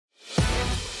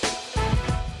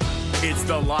It's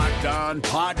the Locked On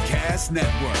Podcast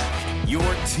Network, your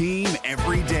team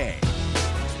every day.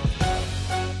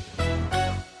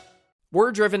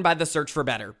 We're driven by the search for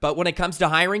better, but when it comes to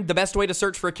hiring, the best way to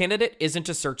search for a candidate isn't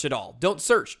to search at all. Don't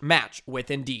search, match with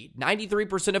Indeed.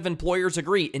 93% of employers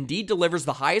agree Indeed delivers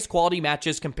the highest quality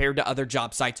matches compared to other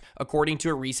job sites, according to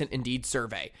a recent Indeed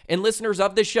survey. And listeners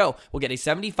of this show will get a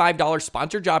 $75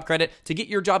 sponsored job credit to get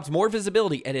your jobs more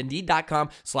visibility at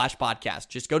Indeed.com/podcast.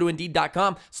 Just go to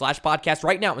Indeed.com/podcast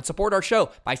right now and support our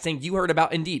show by saying you heard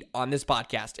about Indeed on this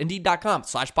podcast.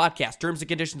 Indeed.com/podcast. Terms and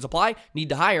conditions apply. Need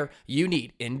to hire? You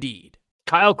need Indeed.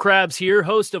 Kyle Krabs here,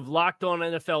 host of Locked On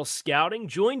NFL Scouting.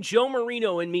 Join Joe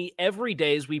Marino and me every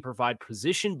day as we provide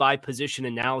position-by-position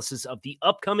analysis of the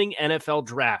upcoming NFL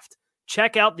Draft.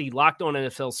 Check out the Locked On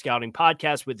NFL Scouting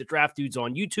podcast with the Draft Dudes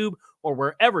on YouTube or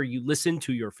wherever you listen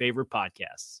to your favorite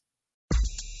podcasts.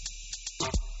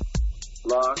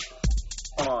 Locked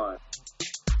On.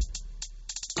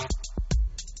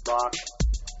 Locked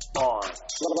On.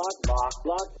 Locked On.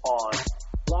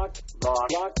 Locked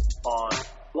On.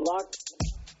 Locked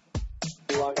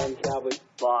On Cowboys.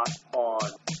 Locked On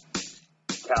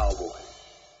Cowboys.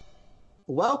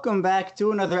 Welcome back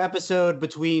to another episode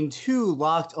between two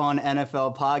Locked On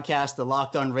NFL podcasts, the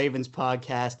Locked On Ravens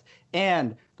podcast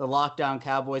and the Locked On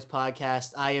Cowboys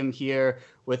podcast. I am here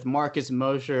with Marcus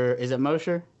Mosher. Is it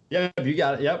Mosher? Yep, you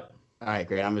got it. Yep. All right,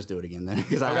 great. I'm just do it again then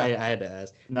because Okay. I had to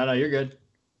ask. No, you're good.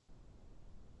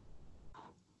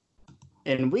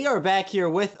 And we are back here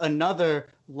with another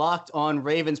Locked On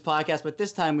Ravens podcast, but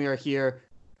this time we are here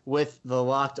with the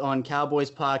Locked On Cowboys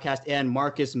podcast and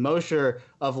Marcus Mosher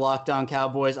of Locked On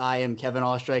Cowboys. I am Kevin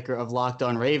Allstriker of Locked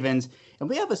On Ravens, and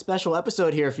we have a special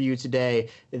episode here for you today.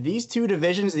 These two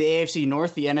divisions, the AFC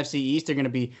North, the NFC East, are going to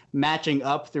be matching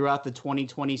up throughout the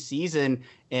 2020 season.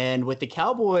 And with the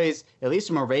Cowboys, at least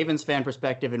from a Ravens fan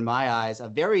perspective in my eyes, a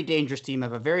very dangerous team,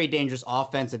 have a very dangerous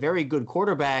offense, a very good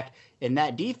quarterback, and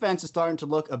that defense is starting to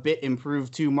look a bit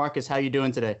improved too. Marcus, how you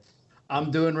doing today? I'm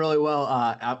doing really well.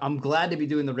 I'm glad to be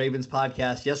doing the Ravens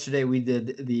podcast. Yesterday we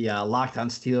did the Locked On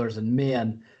Steelers, and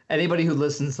man, anybody who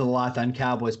listens to the Locked On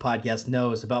Cowboys podcast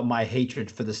knows about my hatred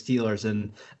for the Steelers.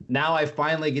 And now I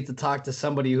finally get to talk to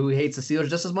somebody who hates the Steelers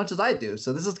just as much as I do.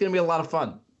 So this is going to be a lot of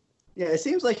fun. Yeah, it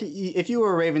seems like if you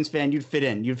were a Ravens fan, you'd fit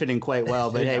in. You'd fit in quite well.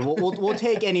 But hey, we'll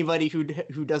take anybody who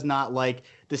does not like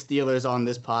the Steelers on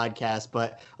this podcast.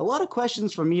 But a lot of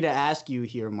questions for me to ask you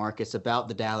here, Marcus, about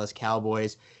the Dallas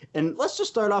Cowboys. And let's just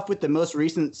start off with the most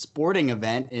recent sporting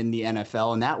event in the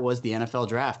NFL, and that was the NFL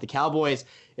Draft. The Cowboys,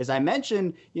 as I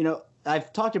mentioned,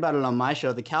 I've talked about it on my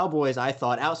show. The Cowboys, I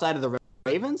thought, outside of the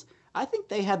Ravens, I think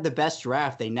they had the best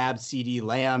draft. They nabbed CeeDee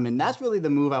Lamb, and that's really the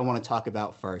move I want to talk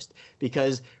about first,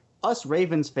 because us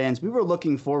Ravens fans, we were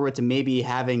looking forward to maybe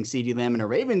having CeeDee Lamb in a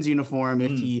Ravens uniform if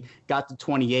he got to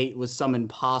 28 with some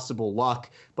impossible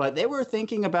luck. But they were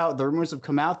thinking about, the rumors have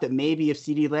come out that maybe if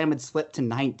CeeDee Lamb had slipped to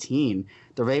 19,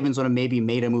 the Ravens would have maybe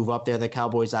made a move up there. The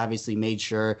Cowboys obviously made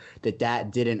sure that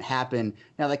didn't happen.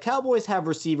 Now, the Cowboys have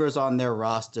receivers on their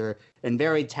roster, and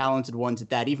very talented ones at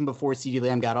that. Even before CeeDee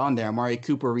Lamb got on there, Amari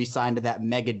Cooper re-signed to that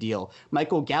mega deal.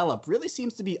 Michael Gallup really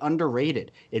seems to be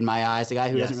underrated in my eyes, a guy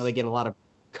who doesn't really get a lot of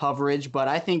coverage, but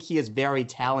I think he is very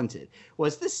talented.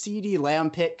 Was this CeeDee Lamb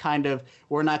pick kind of,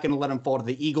 we're not going to let him fall to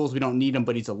the Eagles, we don't need him,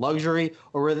 but he's a luxury?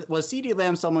 Or was CeeDee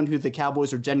Lamb someone who the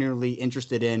Cowboys are genuinely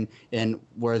interested in and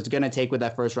was going to take with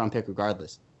that first-round pick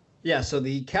regardless? Yeah, so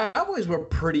the Cowboys were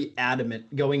pretty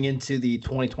adamant going into the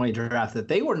 2020 draft that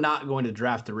they were not going to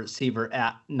draft a receiver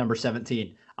at number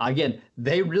 17. Again,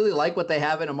 they really like what they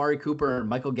have in Amari Cooper and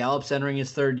Michael Gallup's entering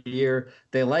his third year.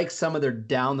 They like some of their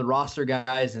down-the-roster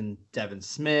guys and Devin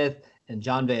Smith and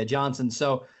John Vea Johnson.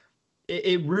 So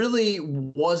it really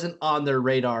wasn't on their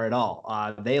radar at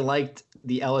all. They liked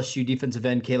the LSU defensive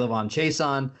end, Kayvon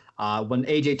Chason. When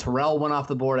A.J. Terrell went off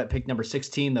the board at pick number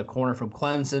 16, the corner from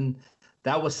Clemson,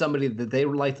 that was somebody that they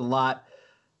liked a lot.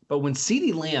 But when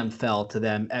CeeDee Lamb fell to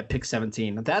them at pick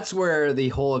 17, that's where the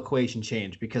whole equation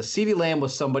changed, because CeeDee Lamb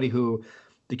was somebody who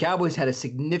the Cowboys had a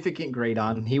significant grade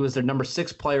on. He was their number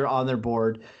 6 player on their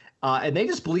board, and they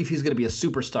just believe he's going to be a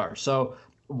superstar. So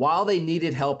while they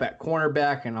needed help at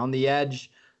cornerback and on the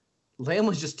edge, Lamb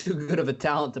was just too good of a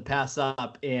talent to pass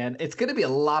up, and it's going to be a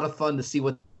lot of fun to see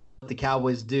what the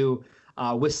Cowboys do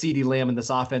with CeeDee Lamb in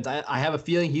this offense. I have a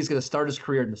feeling he's going to start his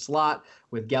career in the slot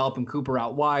with Gallup and Cooper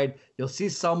out wide. You'll see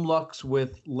some looks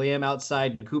with Lamb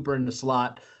outside and Cooper in the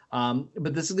slot.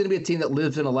 But this is going to be a team that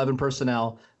lives in 11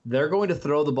 personnel. They're going to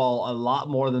throw the ball a lot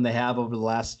more than they have over the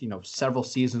last several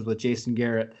seasons with Jason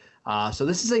Garrett. So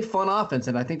this is a fun offense,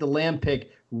 and I think the Lamb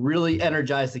pick really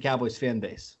energized the Cowboys fan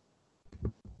base.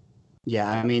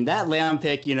 Yeah, I mean, that Lamb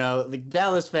pick, the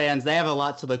Dallas fans, they have a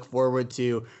lot to look forward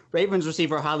to. Ravens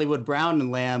receiver Hollywood Brown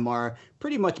and Lamb are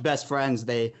pretty much best friends.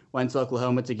 They went to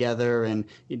Oklahoma together, and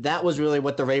that was really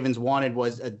what the Ravens wanted,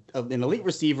 was an elite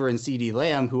receiver in CeeDee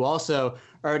Lamb, who also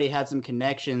already had some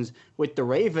connections with the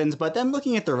Ravens. But then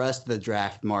looking at the rest of the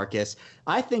draft, Marcus,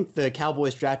 I think the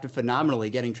Cowboys drafted phenomenally,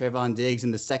 getting Trayvon Diggs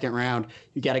in the second round.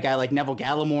 You got a guy like Neville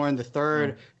Gallimore in the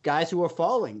third, guys who are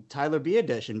falling, Tyler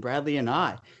Biadasz and Bradley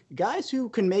Anae, guys who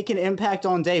can make an impact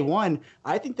on day one.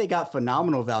 I think they got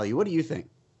phenomenal value. What do you think?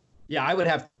 Yeah, I would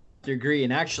have to agree.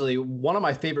 And actually, one of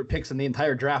my favorite picks in the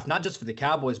entire draft, not just for the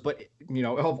Cowboys, but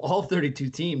of all 32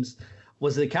 teams,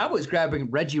 was the Cowboys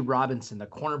grabbing Reggie Robinson, the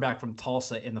cornerback from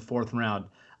Tulsa, in the fourth round.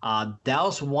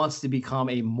 Dallas wants to become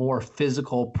a more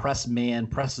physical press man,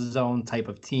 press zone type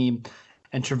of team.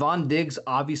 And Trayvon Diggs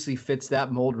obviously fits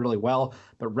that mold really well.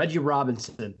 But Reggie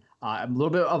Robinson, a little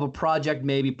bit of a project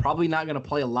maybe, probably not going to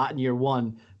play a lot in year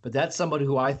one, but that's somebody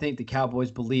who I think the Cowboys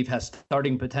believe has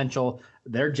starting potential.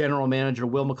 Their general manager,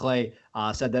 Will McClay,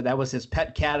 said that was his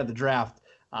pet cat of the draft.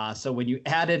 So when you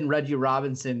add in Reggie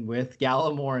Robinson with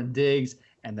Gallimore and Diggs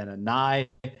and then Anae,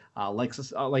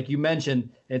 like you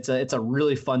mentioned, it's a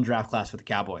really fun draft class for the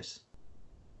Cowboys.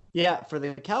 Yeah, for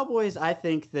the Cowboys, I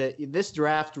think that this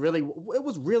draft it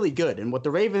was really good. And what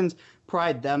the Ravens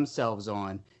pride themselves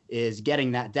on is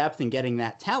getting that depth and getting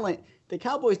that talent. The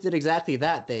Cowboys did exactly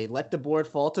that. They let the board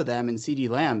fall to them, and CeeDee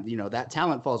Lamb, that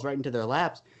talent falls right into their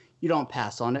laps. You don't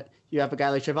pass on it. You have a guy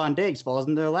like Trayvon Diggs falls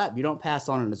in their lap. You don't pass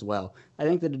on it as well. I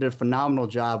think they did a phenomenal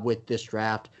job with this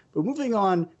draft. But moving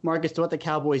on, Marcus, to what the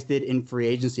Cowboys did in free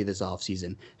agency this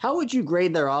offseason. How would you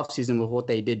grade their offseason with what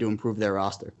they did to improve their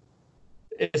roster?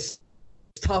 It's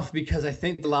tough because I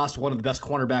think they lost one of the best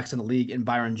cornerbacks in the league in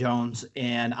Byron Jones,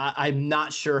 and I'm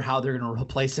not sure how they're going to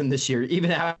replace him this year.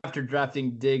 Even after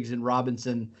drafting Diggs and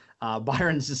Robinson,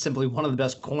 Byron's is simply one of the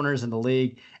best corners in the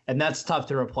league, and that's tough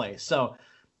to replace. So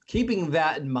keeping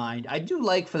that in mind, I do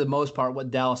like, for the most part,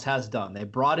 what Dallas has done. They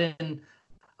brought in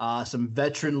some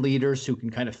veteran leaders who can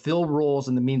kind of fill roles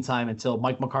in the meantime until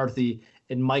Mike McCarthy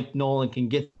and Mike Nolan can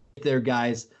get their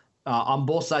guys on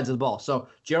both sides of the ball. So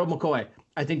Gerald McCoy,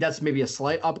 I think that's maybe a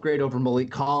slight upgrade over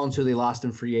Malik Collins, who they lost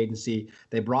in free agency.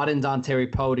 They brought in Dontari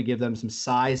Poe to give them some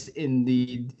size in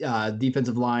the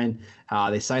defensive line.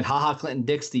 They signed HaHa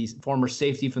Clinton-Dix, the former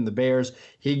safety from the Bears.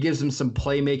 He gives them some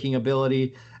playmaking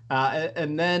ability.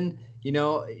 And then,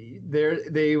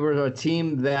 they were a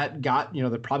team that got,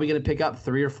 they're probably going to pick up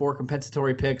 3 or 4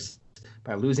 compensatory picks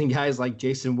by losing guys like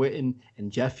Jason Witten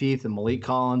and Jeff Heath and Malik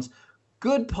Collins.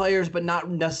 Good players, but not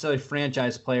necessarily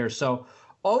franchise players. So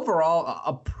overall,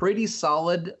 a pretty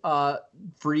solid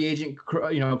free agent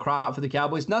crop for the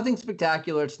Cowboys. Nothing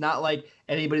spectacular. It's not like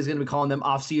anybody's going to be calling them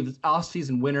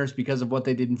off-season winners because of what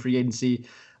they did in free agency.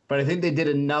 But I think they did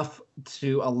enough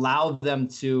to allow them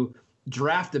to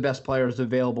draft the best players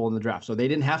available in the draft. So they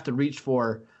didn't have to reach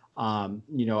for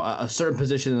a certain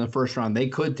position in the first round. They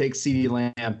could take CeeDee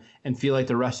Lamb and feel like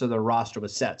the rest of their roster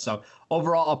was set. So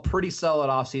overall, a pretty solid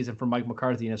offseason for Mike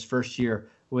McCarthy in his first year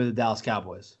with the Dallas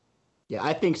Cowboys. Yeah,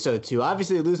 I think so too.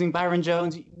 Obviously, losing Byron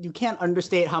Jones, you can't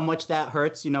understate how much that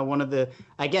hurts. One of the,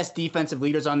 defensive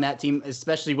leaders on that team,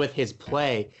 especially with his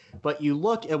play. But you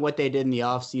look at what they did in the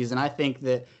offseason, I think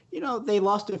that, they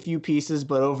lost a few pieces,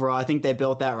 but overall, I think they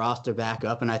built that roster back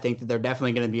up, and I think that they're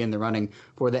definitely going to be in the running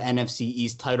for the NFC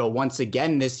East title once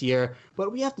again this year.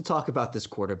 But we have to talk about this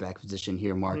quarterback position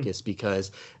here, Marcus,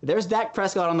 because there's Dak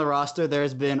Prescott on the roster.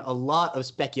 There's been a lot of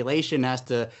speculation as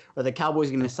to are the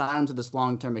Cowboys going to sign him to this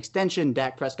long-term extension.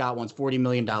 Dak Prescott wants $40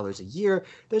 million a year.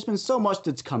 There's been so much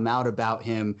that's come out about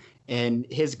him and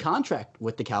his contract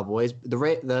with the Cowboys.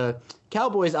 The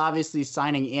Cowboys obviously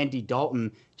signing Andy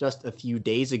Dalton just a few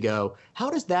days ago. How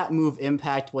does that move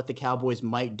impact what the Cowboys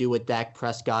might do with Dak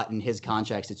Prescott and his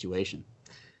contract situation?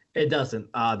 It doesn't.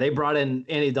 They brought in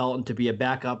Andy Dalton to be a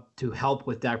backup to help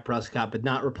with Dak Prescott, but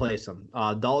not replace him.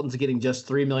 Dalton's getting just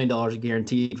 $3 million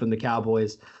guaranteed from the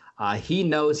Cowboys. He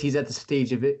knows he's at the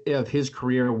stage of his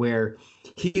career where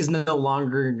he's no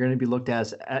longer going to be looked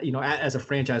at as a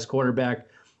franchise quarterback.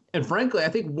 And frankly, I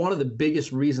think one of the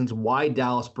biggest reasons why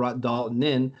Dallas brought Dalton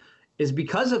in is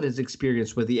because of his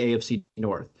experience with the AFC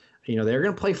North. They're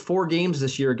going to play 4 games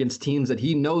this year against teams that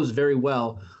he knows very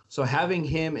well. So having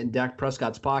him in Dak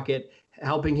Prescott's pocket,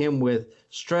 helping him with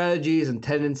strategies and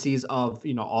tendencies of,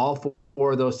 all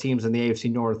 4 of those teams in the AFC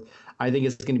North, I think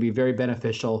it's going to be very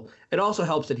beneficial. It also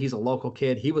helps that he's a local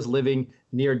kid. He was living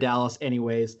near Dallas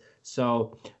anyways.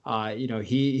 So,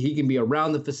 he can be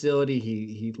around the facility.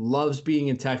 He loves being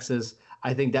in Texas.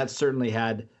 I think that certainly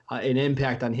had an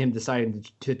impact on him deciding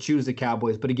to choose the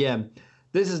Cowboys. But again,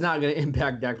 this is not going to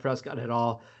impact Dak Prescott at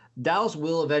all. Dallas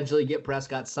will eventually get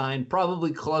Prescott signed,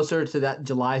 probably closer to that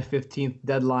July 15th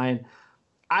deadline.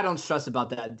 I don't stress about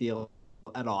that deal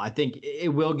at all. I think it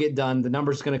will get done. The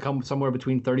number's going to come somewhere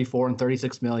between 34 and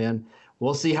 36 million.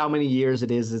 We'll see how many years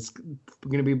it is. It's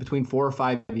going to be between 4 or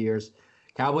 5 years.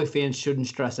 Cowboy fans shouldn't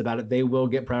stress about it. They will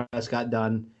get Prescott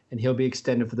done, and he'll be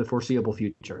extended for the foreseeable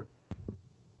future.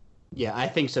 Yeah, I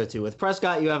think so too. With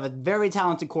Prescott, you have a very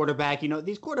talented quarterback. You know,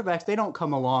 these quarterbacks, they don't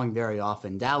come along very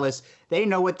often. Dallas, they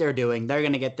know what they're doing. They're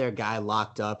going to get their guy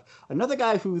locked up. Another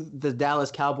guy who the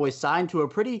Dallas Cowboys signed to a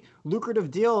pretty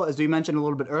lucrative deal, as we mentioned a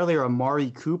little bit earlier,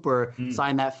 Amari Cooper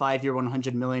signed that 5-year,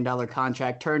 $100 million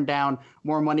contract, turned down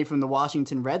more money from the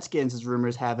Washington Redskins, as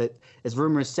rumors have it, as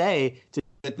rumors say, to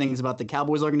good things about the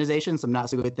Cowboys organization, some not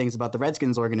so good things about the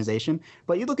Redskins organization.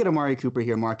 But you look at Amari Cooper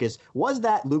here, Marcus. Was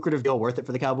that lucrative deal worth it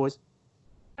for the Cowboys?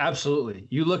 Absolutely.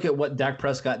 You look at what Dak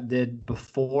Prescott did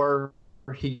before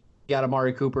he got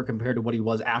Amari Cooper compared to what he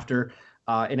was after,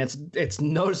 and it's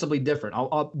noticeably different.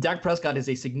 Dak Prescott is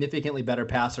a significantly better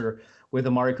passer with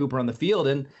Amari Cooper on the field.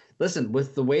 And listen,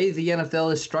 with the way the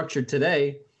NFL is structured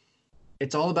today,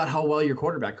 it's all about how well your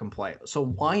quarterback can play. So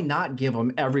why not give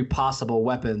him every possible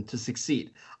weapon to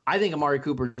succeed? I think Amari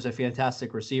Cooper is a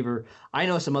fantastic receiver. I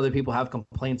know some other people have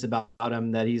complaints about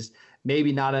him, that he's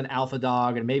maybe not an alpha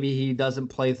dog and maybe he doesn't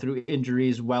play through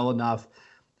injuries well enough.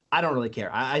 I don't really care.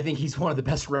 I think he's one of the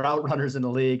best route runners in the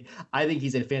league. I think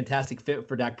he's a fantastic fit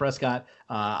for Dak Prescott.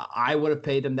 I would have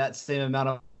paid him that same amount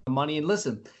of money. And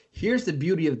listen, here's the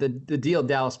beauty of the deal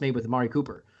Dallas made with Amari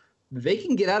Cooper. They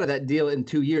can get out of that deal in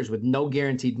 2 years with no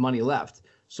guaranteed money left.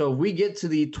 So if we get to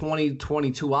the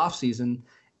 2022 offseason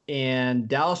and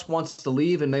Dallas wants to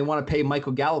leave and they want to pay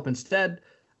Michael Gallup instead,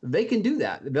 they can do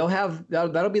that.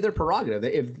 That'll be their prerogative.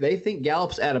 If they think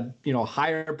Gallup's at a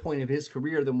higher point of his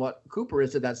career than what Cooper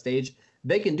is at that stage,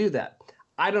 they can do that.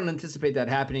 I don't anticipate that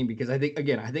happening because I think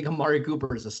Amari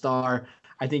Cooper is a star.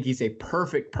 I think he's a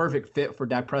perfect fit for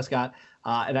Dak Prescott.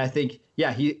 And I think,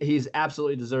 he's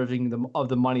absolutely deserving of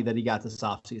the money that he got this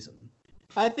offseason.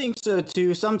 I think so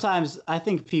too. Sometimes I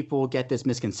think people get this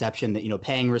misconception that,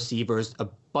 paying receivers a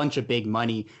bunch of big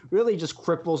money really just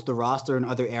cripples the roster in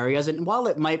other areas. And while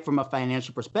it might from a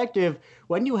financial perspective,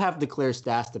 when you have the clear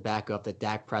stats to back up that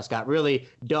Dak Prescott really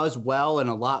does well and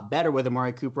a lot better with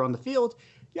Amari Cooper on the field,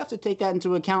 you have to take that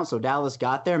into account. So Dallas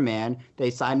got their man.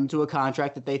 They signed him to a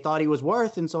contract that they thought he was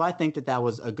worth. And so I think that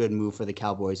was a good move for the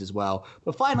Cowboys as well.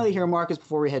 But finally here, Marcus,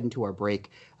 before we head into our break,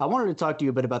 I wanted to talk to you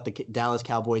a bit about the Dallas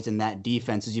Cowboys and that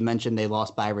defense. As you mentioned, they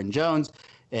lost Byron Jones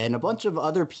and a bunch of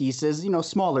other pieces,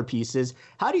 smaller pieces.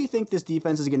 How do you think this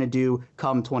defense is going to do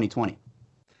come 2020?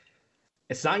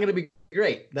 It's not going to be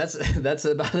great. That's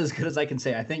about as good as I can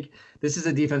say. I think this is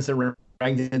a defense that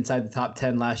ranked inside the top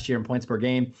 10 last year in points per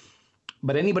game.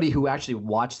 But anybody who actually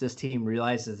watched this team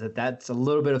realizes that that's a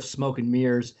little bit of smoke and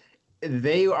mirrors.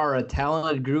 They are a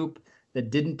talented group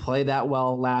that didn't play that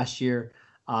well last year.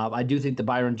 I do think the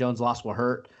Byron Jones loss will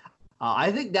hurt.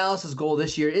 I think Dallas's goal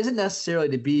this year isn't necessarily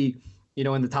to be,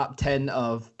 in the top 10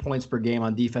 of points per game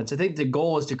on defense. I think the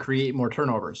goal is to create more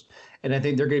turnovers. And I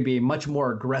think they're going to be a much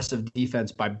more aggressive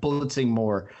defense by blitzing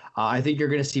more. I think you're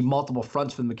going to see multiple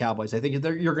fronts from the Cowboys. I think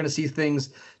you're going to see things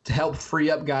to help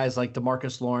free up guys like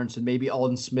DeMarcus Lawrence and maybe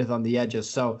Alden Smith on the edges.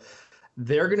 So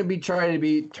they're going to be trying to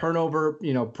be turnover,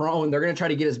 prone. They're going to try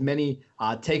to get as many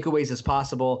takeaways as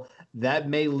possible. That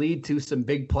may lead to some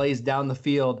big plays down the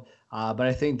field. But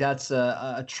I think that's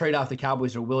a trade-off the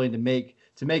Cowboys are willing to make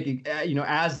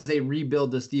as they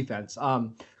rebuild this defense.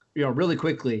 Really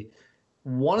quickly,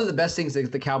 one of the best things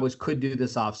that the Cowboys could do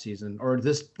this offseason or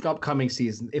this upcoming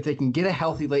season, if they can get a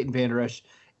healthy Leighton Vander Esch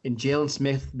and Jalen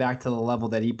Smith back to the level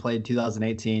that he played in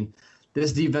 2018,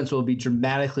 this defense will be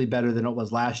dramatically better than it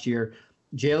was last year.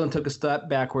 Jalen took a step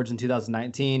backwards in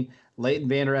 2019. Leighton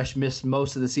Vander Esch missed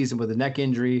most of the season with a neck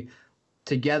injury.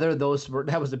 Together, that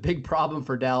was a big problem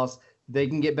for Dallas. They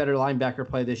can get better linebacker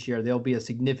play this year. They'll be a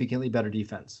significantly better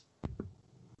defense.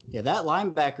 Yeah, that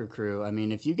linebacker crew,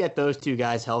 if you get those two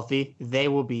guys healthy, they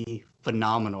will be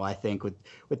phenomenal, I think.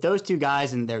 With those two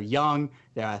guys, and they're young,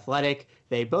 they're athletic,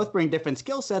 they both bring different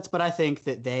skill sets, but I think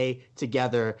that they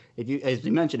together, as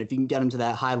we mentioned, if you can get them to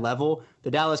that high level,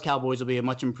 the Dallas Cowboys will be a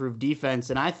much improved defense,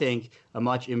 and I think a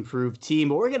much improved team.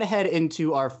 But we're going to head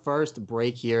into our first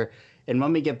break here. And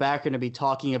when we get back, we're going to be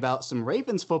talking about some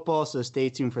Ravens football, so stay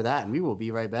tuned for that, and we will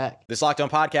be right back. This Locked On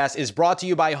podcast is brought to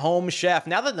you by Home Chef.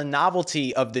 Now that the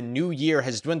novelty of the new year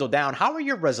has dwindled down, how are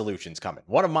your resolutions coming?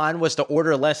 One of mine was to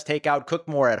order less takeout, cook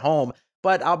more at home,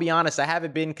 but I'll be honest, I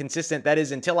haven't been consistent. That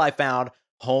is until I found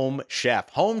Home Chef.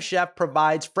 Home Chef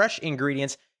provides fresh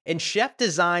ingredients and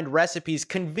chef-designed recipes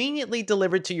conveniently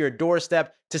delivered to your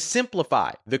doorstep to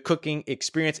simplify the cooking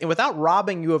experience and without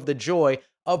robbing you of the joy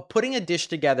of putting a dish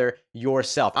together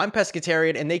yourself. I'm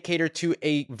pescatarian, and they cater to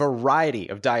a variety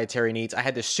of dietary needs. I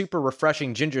had this super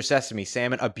refreshing ginger sesame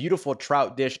salmon, a beautiful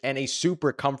trout dish, and a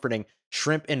super comforting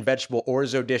shrimp and vegetable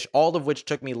orzo dish, all of which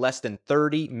took me less than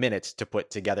 30 minutes to put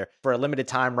together. For a limited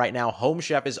time right now, Home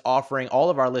Chef is offering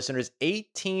all of our listeners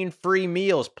 18 free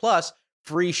meals, plus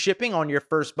free shipping on your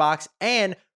first box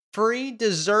and free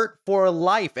dessert for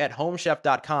life at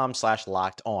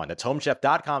homechef.com/lockedon. That's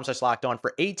homechef.com/lockedon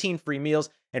for 18 free meals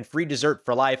and free dessert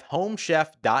for life.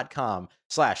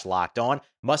 Homechef.com/lockedon.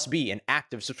 Must be an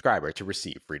active subscriber to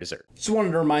receive free dessert. Just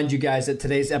wanted to remind you guys that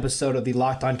today's episode of the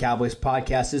Locked On Cowboys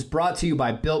podcast is brought to you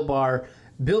by Built Bar.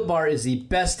 Built Bar is the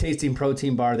best tasting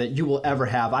protein bar that you will ever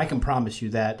have. I can promise you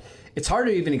that. It's hard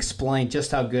to even explain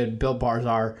just how good Built Bars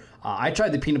are. I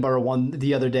tried the peanut butter one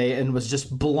the other day and was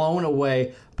just blown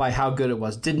away by how good it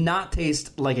was. Did not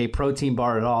taste like a protein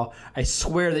bar at all. I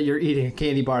swear that you're eating a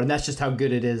candy bar, and that's just how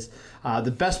good it is.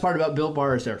 The best part about Built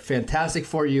Bar is they're fantastic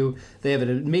for you. They have an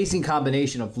amazing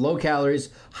combination of low calories,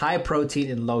 high protein,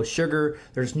 and low sugar.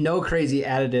 There's no crazy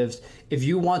additives. If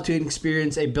you want to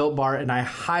experience a Built Bar, and I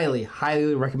highly,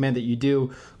 highly recommend that you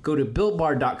do, go to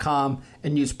BuiltBar.com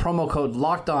and use promo code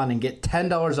LOCKEDON and get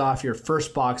 $10 off your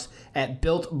first box at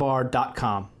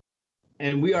BuiltBar.com.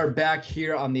 And we are back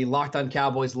here on the Locked On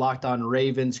Cowboys, Locked On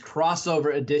Ravens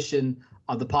crossover edition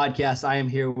of the podcast. I am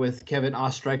here with Kevin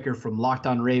Ostreicher from Locked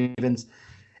On Ravens.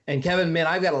 And Kevin, man,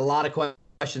 I've got a lot of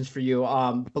questions for you,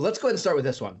 but let's go ahead and start with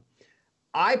this one.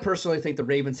 I personally think the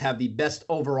Ravens have the best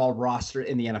overall roster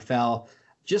in the NFL,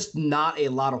 just not a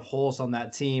lot of holes on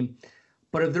that team.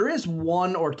 But if there is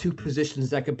one or two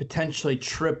positions that could potentially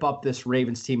trip up this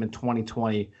Ravens team in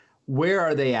 2020, where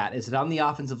are they at? Is it on the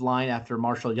offensive line after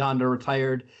Marshall Yonder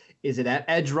retired? Is it at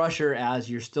edge rusher as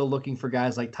you're still looking for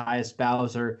guys like Tyus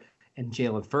Bowser and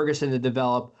Jalen Ferguson to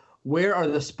develop? Where are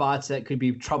the spots that could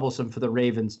be troublesome for the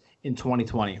Ravens in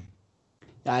 2020?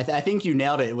 I think you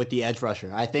nailed it with the edge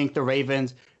rusher. I think the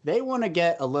Ravens, they want to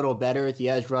get a little better at the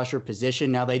edge rusher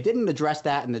position. Now, they didn't address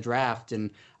that in the draft,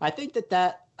 and I think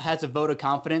that has a vote of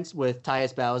confidence with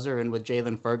Tyus Bowser and with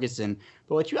Jalen Ferguson.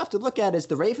 But what you have to look at is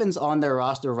the Ravens on their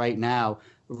roster right now,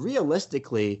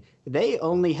 realistically, they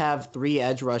only have 3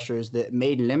 edge rushers that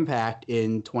made an impact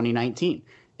in 2019.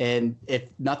 And if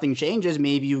nothing changes,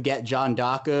 maybe you get John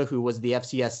Daka, who was the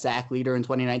FCS sack leader in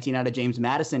 2019 out of James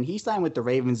Madison. He signed with the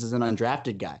Ravens as an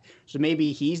undrafted guy. So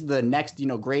maybe he's the next,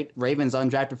 great Ravens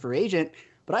undrafted free agent.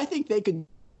 But I think they could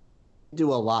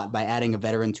do a lot by adding a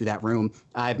veteran to that room.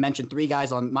 I've mentioned 3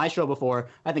 guys on my show before.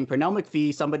 I think Pernell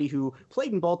McPhee, somebody who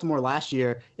played in Baltimore last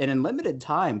year and in limited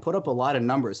time put up a lot of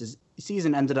numbers. His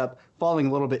season ended up falling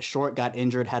a little bit short, got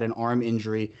injured, had an arm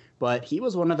injury, but he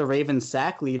was one of the Ravens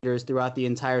sack leaders throughout the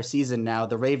entire season. Now,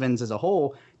 the Ravens as a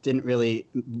whole didn't really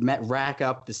rack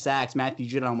up the sacks. Matthew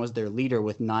Judon was their leader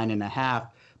with 9.5,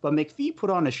 but McPhee put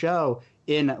on a show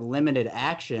in limited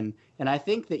action. And I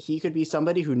think that he could be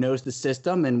somebody who knows the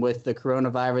system, and with the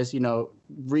coronavirus,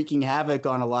 wreaking havoc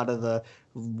on a lot of the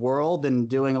world and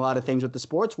doing a lot of things with the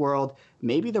sports world,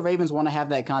 maybe the Ravens want to have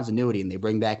that continuity and they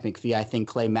bring back McPhee. I think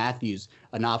Clay Matthews,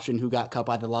 an option who got cut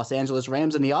by the Los Angeles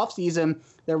Rams in the offseason,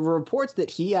 there were reports that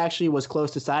he actually was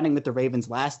close to signing with the Ravens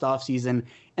last offseason,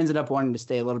 ended up wanting to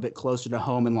stay a little bit closer to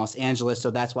home in Los Angeles, so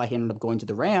that's why he ended up going to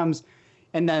the Rams.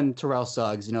 And then Terrell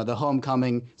Suggs, the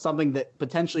homecoming, something that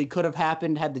potentially could have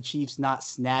happened had the Chiefs not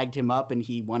snagged him up and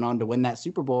he went on to win that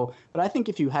Super Bowl. But I think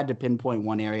if you had to pinpoint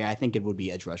one area, I think it would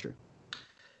be edge rusher.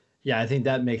 Yeah, I think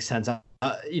that makes sense.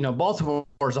 Baltimore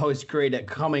is always great at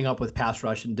coming up with pass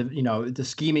rush and, the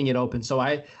scheming it open. So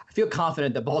I feel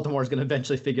confident that Baltimore is going to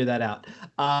eventually figure that out.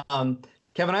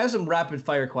 Kevin, I have some rapid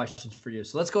fire questions for you.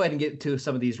 So let's go ahead and get to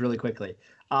some of these really quickly.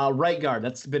 Right guard,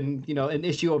 that's been, an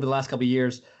issue over the last couple of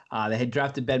years. They had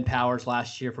drafted Ben Powers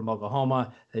last year from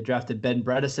Oklahoma. They drafted Ben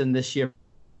Bredesen this year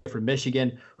from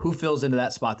Michigan. Who fills into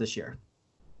that spot this year?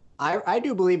 I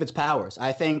do believe it's Powers.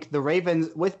 I think the Ravens,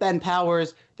 with Ben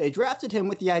Powers, they drafted him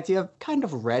with the idea of kind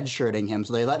of redshirting him.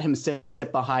 So they let him sit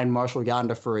behind Marshall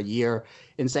Yonder for a year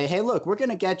and say, hey, look, we're going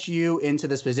to get you into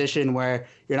this position where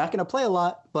you're not going to play a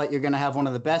lot, but you're going to have one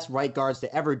of the best right guards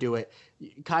to ever do it,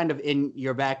 kind of in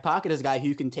your back pocket as a guy who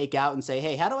you can take out and say,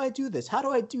 hey, how do I do this? How do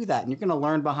I do that? And you're going to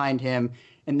learn behind him.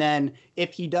 And then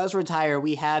if he does retire,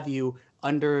 we have you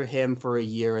under him for a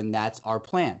year, and that's our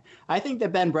plan. I think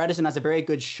that Ben Bredesen has a very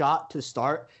good shot to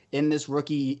start in his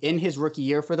rookie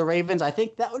year for the Ravens. I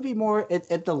think that would be more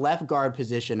at the left guard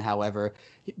position. However,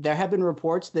 there have been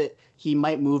reports that he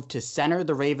might move to center.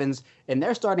 The Ravens and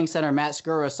their starting center, Matt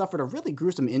Skura, suffered a really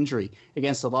gruesome injury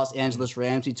against the Los Angeles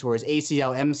Rams. He tore his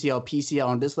ACL, MCL,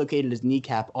 PCL, and dislocated his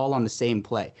kneecap all on the same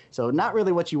play. So not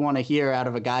really what you want to hear out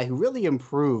of a guy who really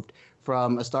improved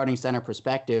from a starting center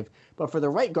perspective. But for the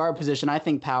right guard position, I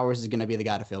think Powers is going to be the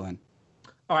guy to fill in.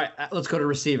 All right, let's go to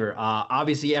receiver.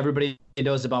 Obviously, everybody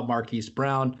knows about Marquise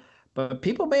Brown, but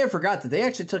people may have forgot that they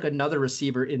actually took another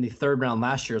receiver in the third round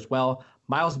last year as well.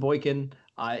 Miles Boykin,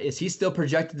 is he still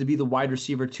projected to be the wide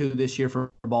receiver 2 this year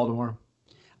for Baltimore?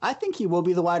 I think he will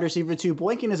be the wide receiver too.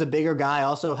 Boykin is a bigger guy,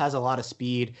 also has a lot of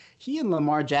speed. He and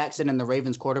Lamar Jackson and the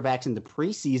Ravens quarterbacks in the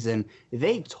preseason,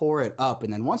 they tore it up.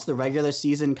 And then once the regular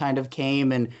season kind of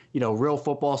came and, real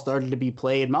football started to be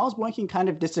played, Miles Boykin kind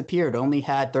of disappeared, only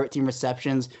had 13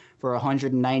 receptions for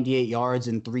 198 yards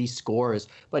and 3 scores.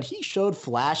 But he showed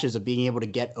flashes of being able to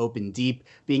get open deep,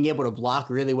 being able to block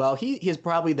really well. He is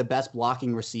probably the best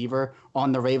blocking receiver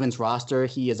on the Ravens roster.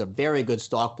 He is a very good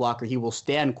stalk blocker. He will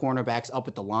stand cornerbacks up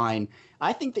at the line.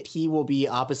 I think that he will be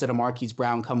opposite of Marquise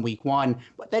Brown come week 1.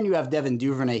 But then you have Devin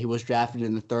Duvernay, who was drafted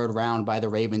in the 3rd round by the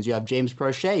Ravens. You have James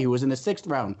Prochet, who was in the 6th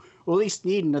round. Willie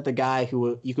Snead, the guy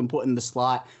who you can put in the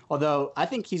slot. Although I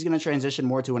think he's going to transition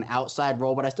more to an outside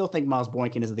role, but I still think Miles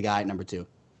Boykin is the guy at number 2.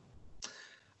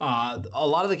 A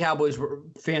lot of the Cowboys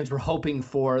fans were hoping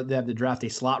for them to draft a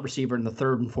slot receiver in the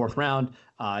 3rd and 4th round.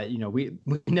 We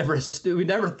never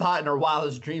thought in our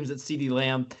wildest dreams that CeeDee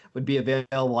Lamb would be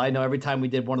available. I know every time we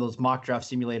did one of those mock draft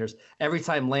simulators, every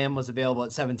time Lamb was available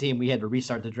at 17, we had to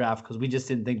restart the draft because we just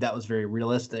didn't think that was very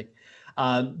realistic.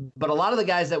 But a lot of the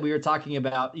guys that we were talking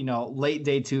about, late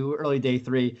day 2, early day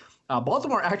 3,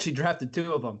 Baltimore actually drafted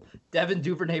 2 of them, Devin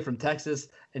Duvernay from Texas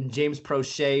and James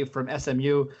Prochet from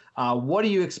SMU. What do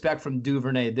you expect from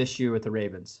Duvernay this year with the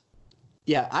Ravens?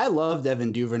 Yeah, I love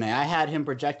Devin Duvernay. I had him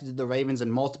projected to the Ravens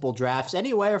in multiple drafts,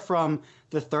 anywhere from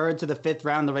the 3rd to the 5th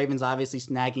round. The Ravens obviously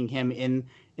snagging him in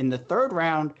the 3rd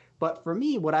round. But for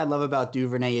me, what I love about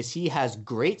Duvernay is he has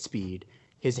great speed.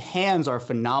 His hands are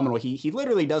phenomenal. He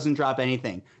literally doesn't drop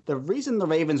anything. The reason the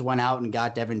Ravens went out and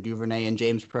got Devin Duvernay and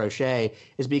James Prochet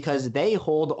is because they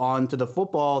hold on to the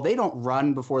football. They don't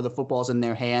run before the football's in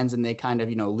their hands and they kind of,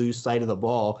 lose sight of the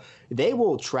ball. They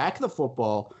will track the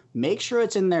football, make sure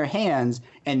it's in their hands,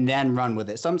 and then run with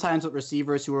it. Sometimes with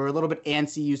receivers who are a little bit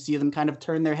antsy, you see them kind of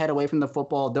turn their head away from the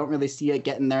football, don't really see it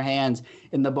get in their hands,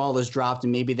 and the ball is dropped,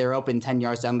 and maybe they're open 10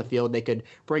 yards down the field. They could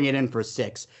bring it in for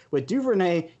 6. With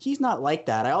Duvernay, he's not like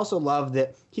that. I also love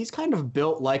that he's kind of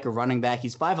built like a running back.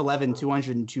 He's 5'11",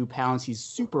 202 pounds. He's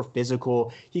super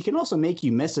physical. He can also make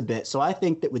you miss a bit. So I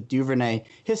think that with Duvernay,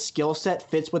 his skill set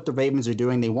fits what the Ravens are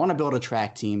doing. They want to build a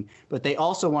track team, but they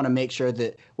also want to make sure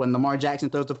that when Lamar Jackson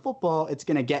throws the football, it's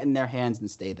going to get in their hands and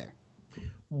stay there.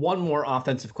 One more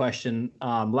offensive question.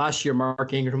 Last year,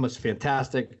 Mark Ingram was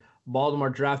fantastic. Baltimore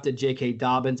drafted J.K.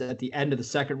 Dobbins at the end of the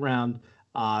 2nd round.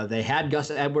 They had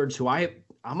Gus Edwards, who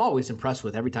I'm always impressed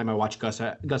with every time I watch Gus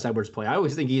Edwards play. I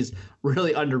always think he's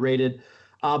really underrated.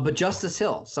 But Justice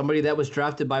Hill, somebody that was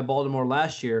drafted by Baltimore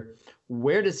last year,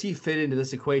 where does he fit into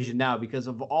this equation now? Because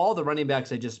of all the running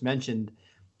backs I just mentioned,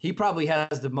 he probably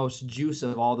has the most juice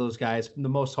of all those guys, the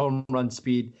most home run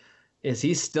speed. Is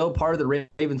he still part of the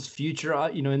Ravens' future,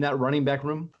 in that running back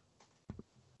room?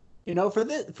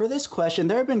 For this question,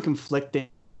 there have been conflicting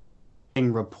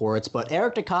reports, but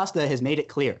Eric DeCosta has made it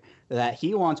clear that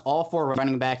he wants all 4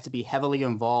 running backs to be heavily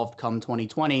involved come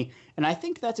 2020, and I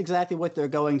think that's exactly what they're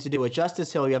going to do. With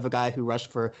Justice Hill, you have a guy who rushed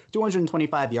for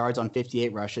 225 yards on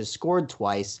 58 rushes, scored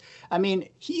twice. I mean,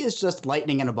 he is just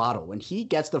lightning in a bottle. When he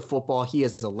gets the football, he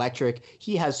is electric.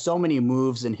 He has so many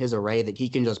moves in his array that he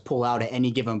can just pull out at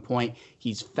any given point.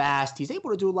 He's fast. He's able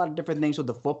to do a lot of different things with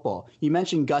the football. You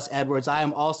mentioned Gus Edwards. I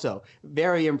am also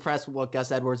very impressed with what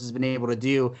Gus Edwards has been able to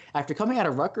do. After coming out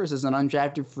of Rutgers as an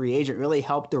undrafted free agent, really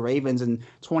helped the Ravens in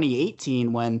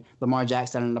 2018 when Lamar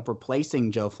Jackson ended up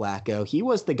replacing Joe Flacco. He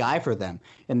was the guy for them.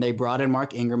 And they brought in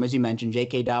Mark Ingram, as you mentioned.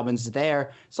 J.K. Dobbins is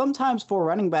there. Sometimes 4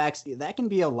 running backs, that can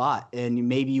be a lot. And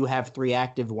maybe you have 3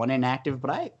 active, 1 inactive.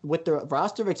 But with the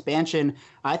roster expansion,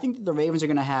 I think that the Ravens are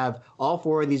going to have all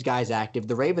 4 of these guys active.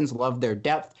 The Ravens love their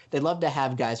depth. They love to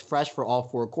have guys fresh for all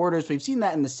 4 quarters. We've seen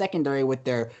that in the secondary with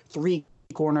their 3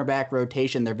 cornerback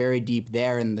rotation. They're very deep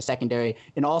there in the secondary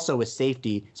and also with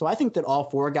safety. So I think that all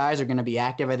 4 guys are going to be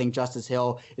active. I think Justice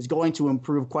Hill is going to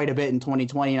improve quite a bit in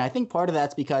 2020. And I think part of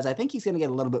that's because I think he's going to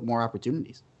get a little bit more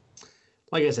opportunities.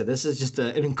 Like I said, this is just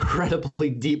an incredibly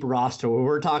deep roster where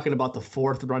we're talking about the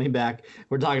fourth running back.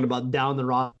 We're talking about down the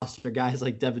roster guys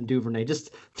like Devin Duvernay.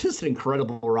 Just an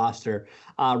incredible roster.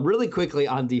 Really quickly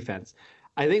on defense,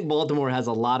 I think Baltimore has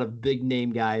a lot of big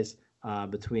name guys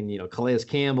between Calais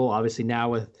Campbell, obviously now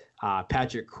with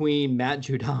Patrick Queen, Matt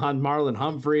Judon, Marlon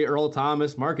Humphrey, Earl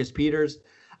Thomas, Marcus Peters.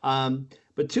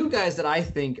 But two guys that I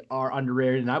think are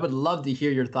underrated, and I would love to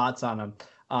hear your thoughts on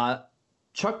them.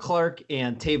 Chuck Clark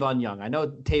and Tavon Young. I know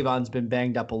Tavon's been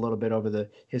banged up a little bit over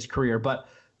his career, but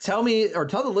tell me or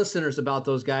tell the listeners about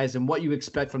those guys and what you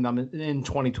expect from them in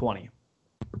 2020.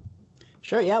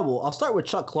 Sure, yeah. Well, I'll start with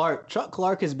Chuck Clark. Chuck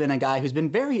Clark has been a guy who's been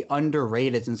very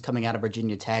underrated since coming out of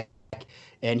Virginia Tech.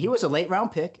 And he was a late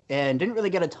round pick and didn't really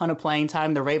get a ton of playing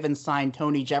time. The Ravens signed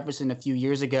Tony Jefferson a few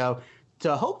years ago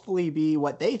to hopefully be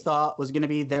what they thought was going to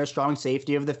be their strong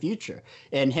safety of the future.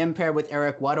 And him paired with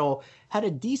Eric Weddle had a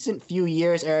decent few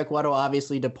years. Eric Weddle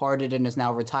obviously departed and is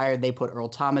now retired. They put Earl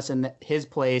Thomas in his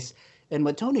place. And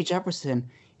with Tony Jefferson,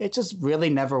 it just really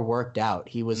never worked out.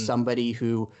 He was somebody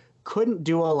who couldn't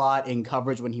do a lot in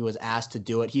coverage when he was asked to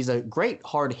do it. He's a great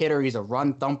hard hitter. He's a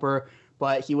run thumper,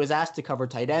 but he was asked to cover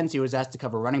tight ends. He was asked to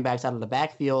cover running backs out of the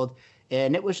backfield.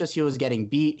 And it was just he was getting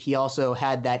beat. He also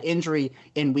had that injury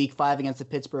in Week 5 against the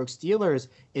Pittsburgh Steelers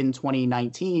in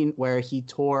 2019 where he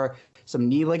tore some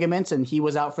knee ligaments and he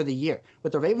was out for the year.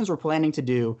 What the Ravens were planning to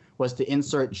do was to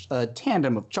insert a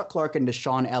tandem of Chuck Clark and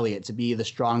Deshaun Elliott to be the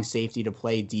strong safety to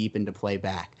play deep and to play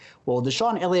back. Well,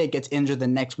 Deshaun Elliott gets injured the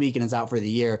next week and is out for the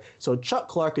year. So Chuck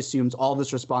Clark assumes all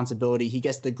this responsibility. He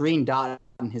gets the green dot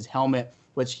on his helmet,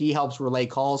 which he helps relay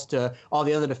calls to all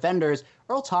the other defenders.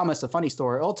 Earl Thomas, a funny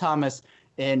story. Earl Thomas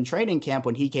in training camp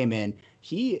when he came in,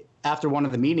 he, after one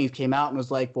of the meetings, came out and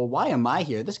was like, well, why am I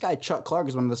here? This guy, Chuck Clark,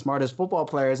 is one of the smartest football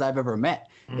players I've ever met.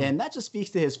 And that just speaks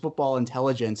to his football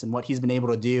intelligence and what he's been able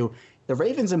to do. The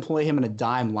Ravens employ him in a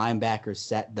dime linebacker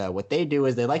set, though. What they do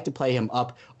is they like to play him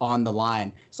up on the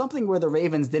line, something where the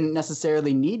Ravens didn't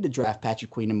necessarily need to draft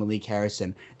Patrick Queen and Malik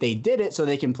Harrison. They did it so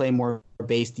they can play more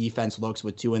base defense looks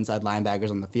with two inside linebackers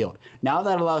on the field. Now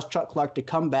that allows Chuck Clark to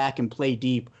come back and play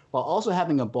deep while also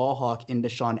having a ball hawk in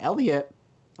Deshaun Elliott.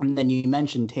 And then you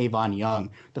mentioned Tavon Young,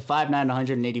 the 5'9",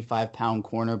 185-pound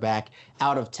cornerback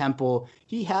out of Temple.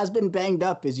 He has been banged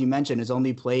up, as you mentioned, has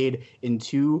only played in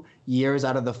 2 years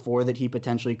out of the 4 that he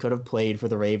potentially could have played for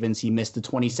the Ravens. He missed the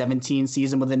 2017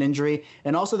 season with an injury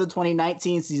and also the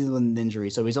 2019 season with an injury.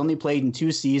 So he's only played in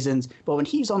 2 seasons. But when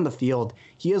he's on the field,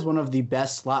 he is one of the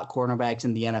best slot cornerbacks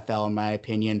in the NFL, in my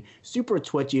opinion. Super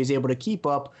twitchy. He's able to keep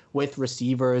up with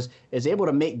receivers, is able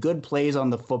to make good plays on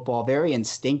the football, very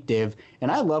instinctive. And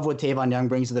I love what Tavon Young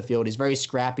brings to the field. He's very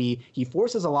scrappy. He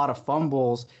forces a lot of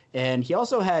fumbles. And he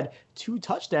also had 2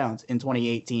 touchdowns in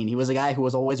 2018. He was a guy who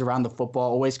was always around the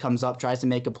football, always comes up, tries to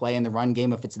make a play in the run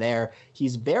game if it's there.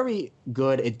 He's very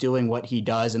good at doing what he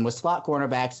does. And with slot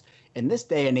cornerbacks in this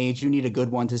day and age, you need a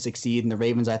good one to succeed. And the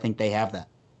Ravens, I think they have that.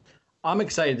 I'm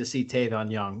excited to see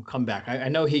Tavon Young come back. I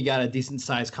know he got a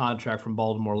decent-sized contract from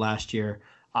Baltimore last year.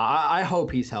 I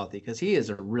hope he's healthy because he is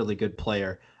a really good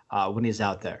player when he's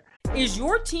out there. Is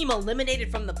your team eliminated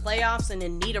from the playoffs and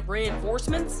in need of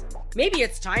reinforcements? Maybe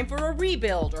it's time for a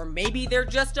rebuild, or maybe they're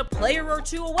just a player or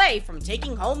 2 away from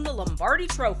taking home the Lombardi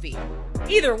Trophy.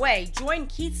 Either way, join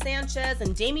Keith Sanchez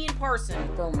and Damian Parson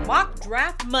for Mock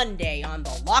Draft Monday on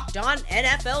the Locked On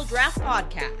NFL Draft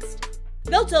Podcast.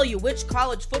 They'll tell you which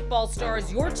college football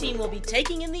stars your team will be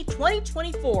taking in the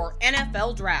 2024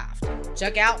 NFL Draft.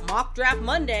 Check out Mock Draft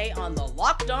Monday on the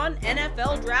Locked On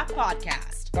NFL Draft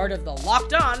Podcast, part of the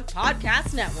Locked On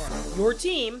Podcast Network. Your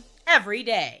team every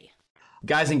day.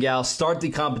 Guys and gals, start the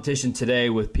competition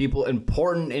today with people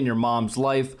important in your mom's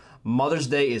life. Mother's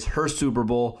Day is her Super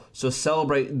Bowl, so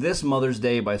celebrate this Mother's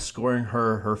Day by scoring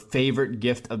her favorite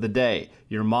gift of the day.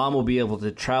 Your mom will be able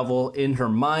to travel in her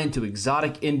mind to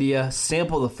exotic India,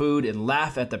 sample the food, and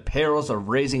laugh at the perils of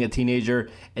raising a teenager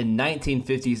in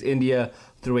 1950s India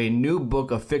through a new book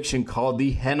of fiction called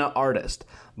The Henna Artist.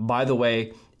 By the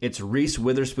way, it's Reese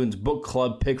Witherspoon's book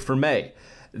club pick for May.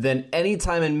 Then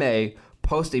anytime in May,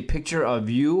 post a picture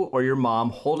of you or your mom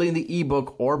holding the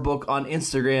ebook or book on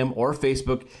Instagram or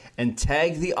Facebook and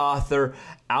tag the author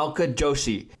Alka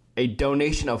Joshi. A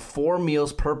donation of 4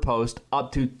 meals per post,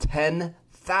 up to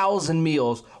 10,000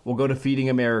 meals, will go to Feeding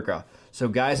America. So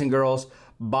guys and girls,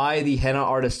 buy The Henna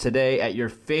Artist today at your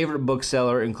favorite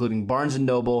bookseller, including Barnes &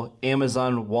 Noble,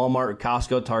 Amazon, Walmart,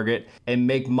 Costco, Target, and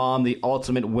make mom the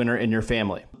ultimate winner in your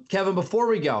family. Kevin, before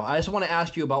we go, I just want to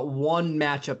ask you about one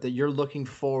matchup that you're looking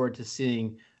forward to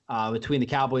seeing between the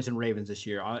Cowboys and Ravens this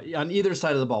year on either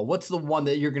side of the ball. What's the one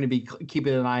that you're going to be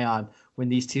keeping an eye on when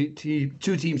these two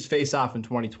teams face off in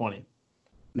 2020?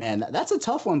 Man, that's a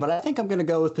tough one, but I think I'm going to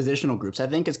go with positional groups. I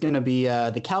think it's going to be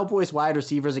the Cowboys wide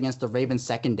receivers against the Ravens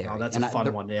secondary. Oh, that's a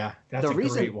fun one. Yeah, that's a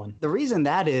great one. The reason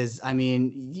that is, I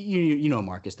mean, you know,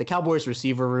 Marcus, the Cowboys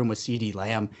receiver room with CeeDee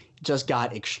Lamb just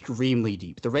got extremely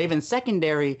deep. The Ravens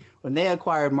secondary, when they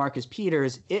acquired Marcus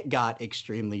Peters, it got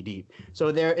extremely deep. So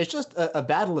it's just a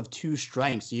battle of two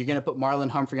strengths. So you're going to put Marlon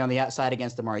Humphrey on the outside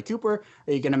against Amari Cooper, or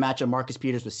you're going to match up Marcus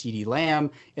Peters with CeeDee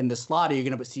Lamb in the slot, or you're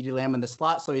going to put CeeDee Lamb in the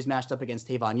slot so he's matched up against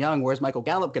Tavon Young. Where's Michael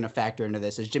Gallup going to factor into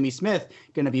this? Is Jimmy Smith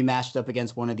going to be matched up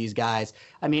against one of these guys?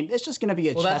 I mean, it's just going to be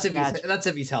a chess match. That's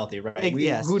if he's healthy, right?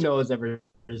 Yes. Who knows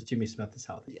as Jimmy Smith is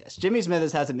healthy. Yes, Jimmy Smith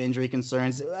has had some injury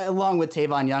concerns along with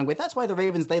Tavon Young, but that's why the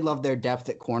Ravens, they love their depth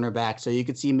at cornerback. So you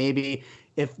could see maybe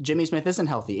if Jimmy Smith isn't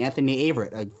healthy, Anthony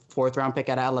Averett, a 4th-round pick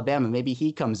out of Alabama, maybe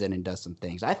he comes in and does some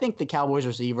things. I think the Cowboys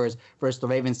receivers versus the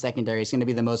Ravens secondary is going to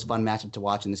be the most fun matchup to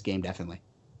watch in this game, definitely.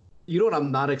 You know what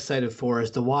I'm not excited for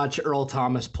is to watch Earl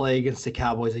Thomas play against the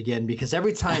Cowboys again, because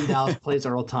every time Dallas plays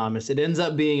Earl Thomas, it ends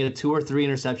up being a 2 or 3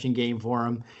 interception game for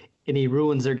him, and he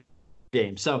ruins their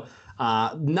game. So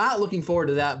not looking forward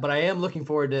to that, but I am looking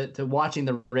forward to watching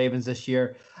the Ravens this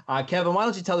year. Kevin, why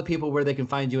don't you tell the people where they can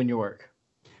find you and your work?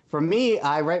 For me,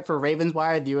 I write for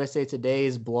Ravenswire, the USA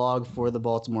Today's blog for the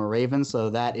Baltimore Ravens. So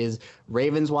that is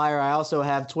Ravenswire. I also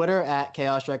have Twitter at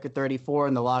ChaosStriker34,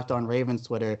 and the Locked On Ravens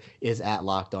Twitter is at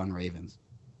Locked On Ravens.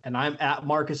 And I'm at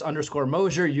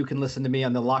Marcus_Mosier. You can listen to me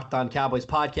on the Locked On Cowboys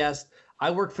podcast.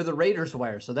 I work for the Raiders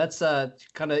Wire, so that's a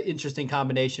kind of interesting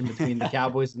combination between the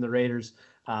Cowboys and the Raiders.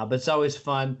 But it's always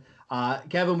fun.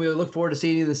 Kevin, we look forward to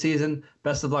seeing you this season.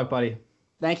 Best of luck, buddy.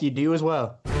 Thank you. Do you as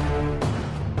well.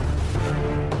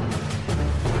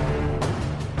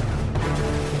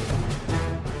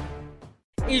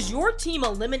 Is your team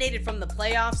eliminated from the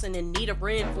playoffs and in need of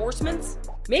reinforcements?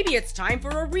 Maybe it's time for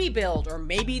a rebuild, or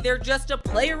maybe they're just a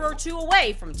player or two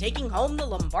away from taking home the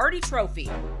Lombardi Trophy.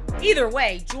 Either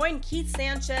way, join Keith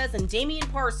Sanchez and Damian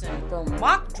Parson for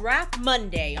Mock Draft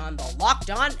Monday on the Locked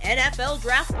On NFL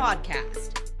Draft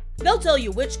Podcast. They'll tell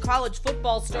you which college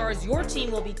football stars your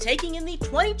team will be taking in the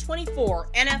 2024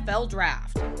 NFL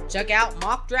Draft. Check out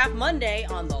Mock Draft Monday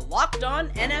on the Locked On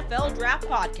NFL Draft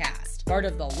Podcast, part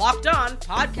of the Locked On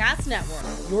Podcast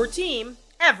Network, your team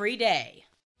every day.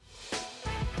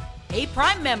 Hey,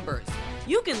 Prime members,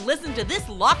 you can listen to this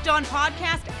Locked On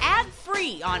podcast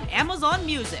ad-free on Amazon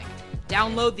Music.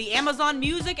 Download the Amazon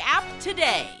Music app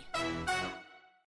today.